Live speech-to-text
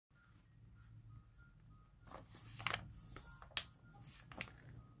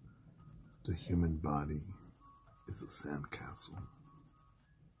The human body is a sandcastle.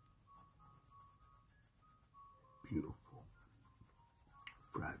 Beautiful,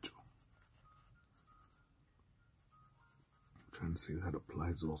 fragile. I'm trying to say that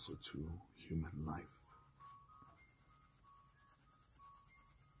applies also to human life.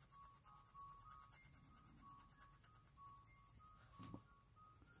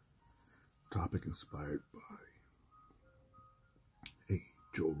 Topic inspired by a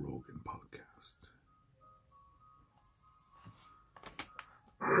Joe Rogan podcast.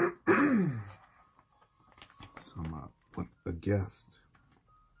 What a guest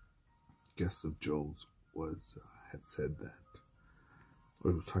of Joe's had said that,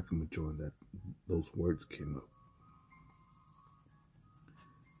 or he was talking with Joe, and that those words came up,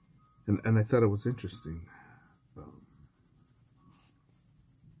 and I thought it was interesting.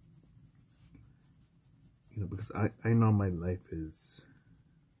 Because I know my life is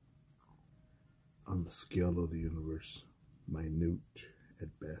on the scale of the universe, minute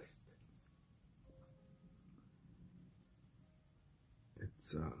at best.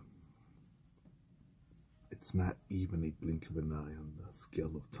 It's not even a blink of an eye on the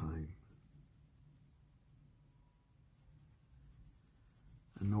scale of time.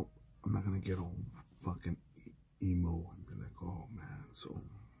 I know I'm not gonna get all fucking emo and be like, oh man, so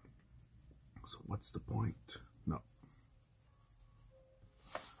what's the point? No.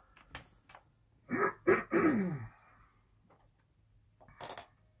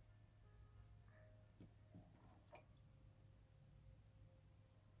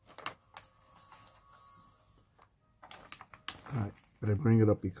 Alright, but I bring it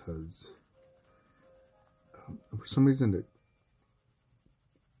up because for some reason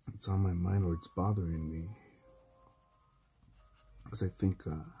it's on my mind, or it's bothering me, because I think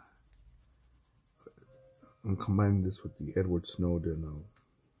I'm combining this with the Edward Snowden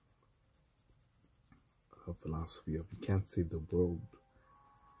philosophy of you can't save the world,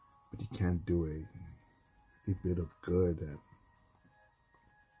 but you can do a bit of good, and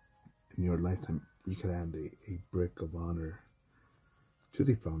in your lifetime you can add a brick of honor to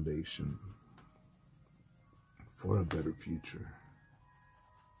the foundation for a better future.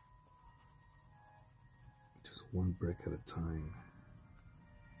 Just one brick at a time.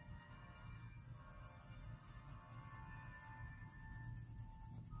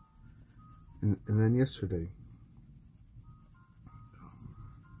 And then yesterday,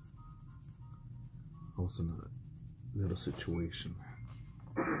 I was in a little situation.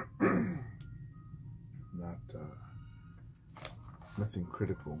 Nothing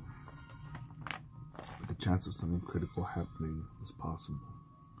critical, but the chance of something critical happening was possible.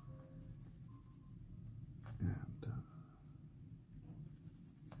 And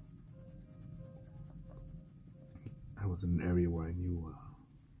I was in an area where I knew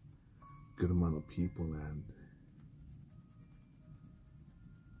a good amount of people, and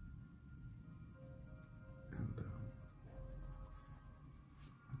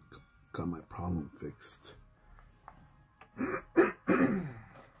got my problem fixed.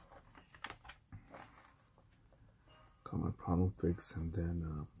 And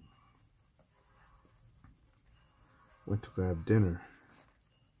then went to grab dinner,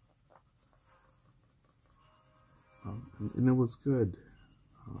 and it was good.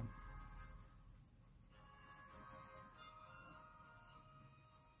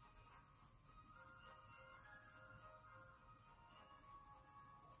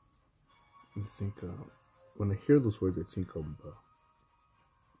 I think when I hear those words, I think of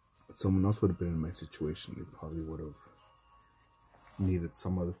someone else would have been in my situation. They probably would have needed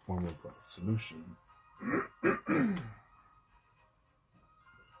some other form of solution. And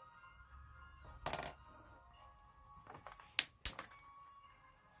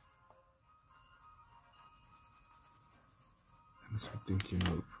I started thinking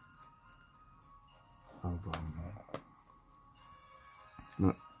of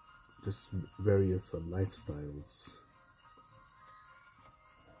not just various lifestyles,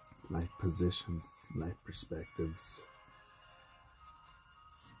 life positions, life perspectives.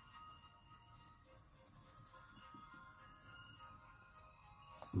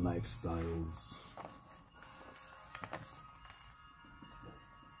 Lifestyles,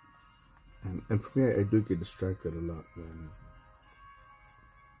 and for me, I do get distracted a lot when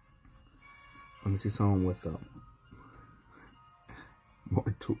I see someone with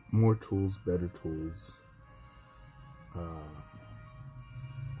more tools, better tools,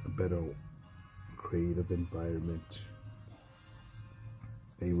 a better creative environment,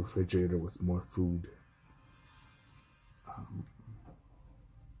 a refrigerator with more food.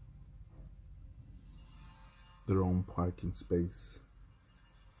 Their own parking space,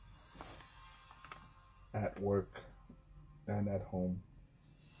 at work and at home.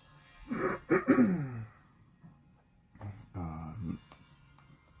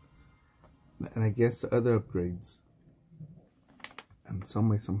 And I guess other upgrades, and some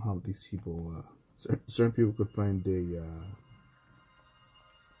way somehow these people, certain people could find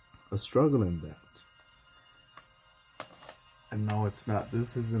a struggle in that. And no, it's not.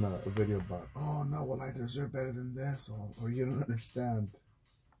 This isn't a video about, oh no, well I deserve better than this, or you don't understand.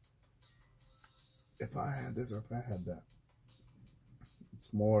 If I had this or if I had that.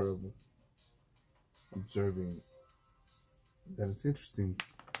 It's more of observing that it's interesting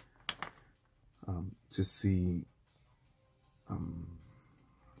to see, for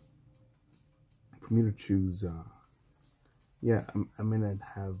me to choose, yeah, I mean, I'd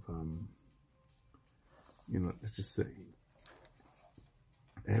have, you know, let's just say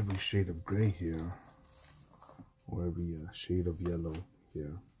every shade of gray here, or every shade of yellow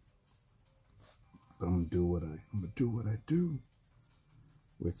here. But I'm gonna do what I do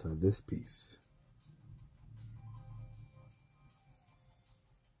with this piece,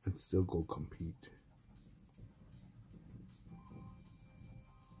 and still go compete.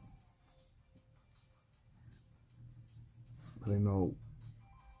 But I know,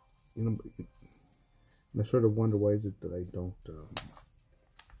 you know, and I sort of wonder, why is it that I don't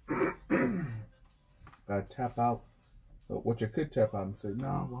tap out? What you could tap out and say,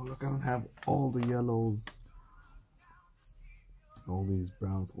 no, well look, I don't have all the yellows, all these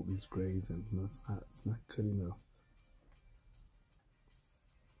browns, all these grays, and you know, it's not good enough.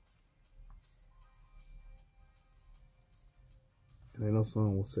 And I know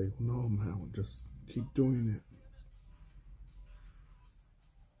someone will say, well, no man, we'll just keep doing it.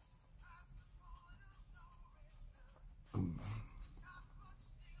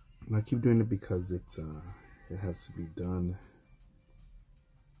 And I keep doing it because it has to be done.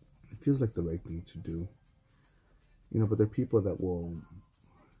 It feels like the right thing to do, you know. But there are people that will,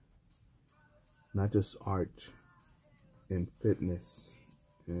 not just art and fitness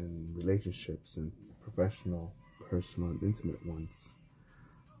and relationships and professional, personal, and intimate ones.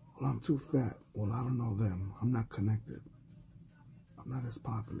 Well, I'm too fat. Well, I don't know them. I'm not connected. I'm not as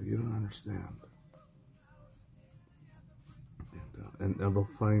popular. You don't understand. And they'll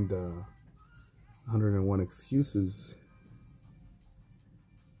find 101 excuses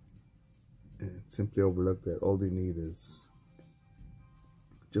and simply overlook that all they need is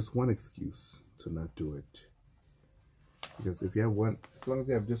just one excuse to not do it. Because if you have one, as long as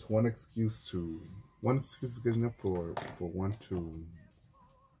you have just one excuse is good enough for one to.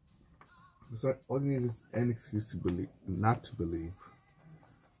 So all you need is an excuse to believe, to not believe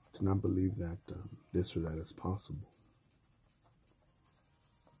that this or that is possible.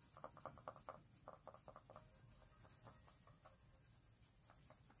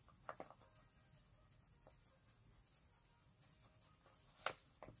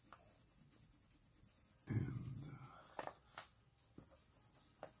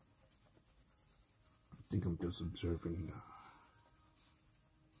 I think I'm just observing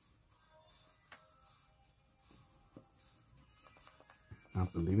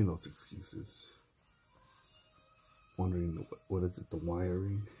not believing those excuses, wondering what is it, the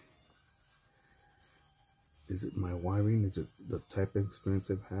wiring? Is it my wiring? Is it the type of experience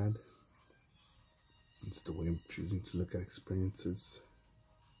I've had? Is it the way I'm choosing to look at experiences?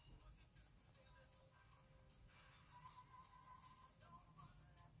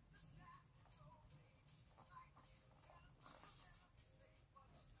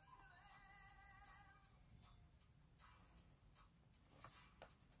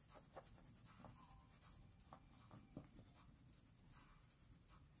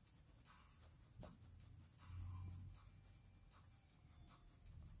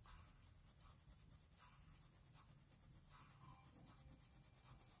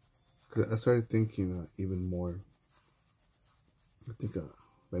 Because I started thinking even more. I think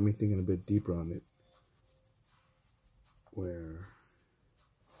by me thinking a bit deeper on it, where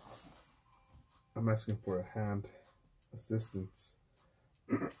I'm asking for a hand, assistance,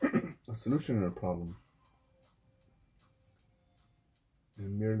 a solution to a problem,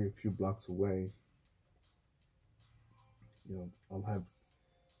 and merely a few blocks away, you know,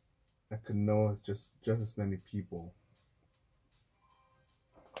 I could know it's just as many people,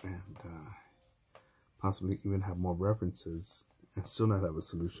 and possibly even have more references and still not have a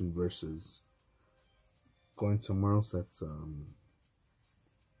solution, versus going somewhere else that's trying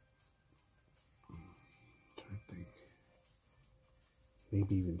to think,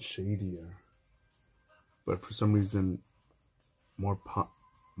 maybe even shadier, but for some reason more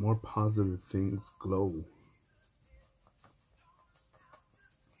positive things glow.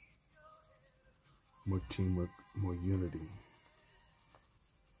 more teamwork, more unity?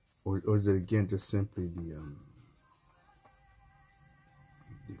 Or is it again just simply the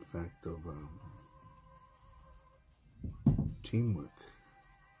fact of teamwork?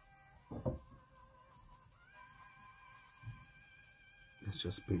 It's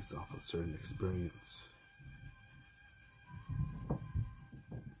just based off a certain experience.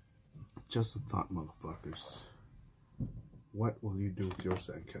 Just a thought, motherfuckers. What will you do with your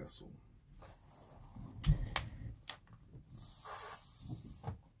sandcastle?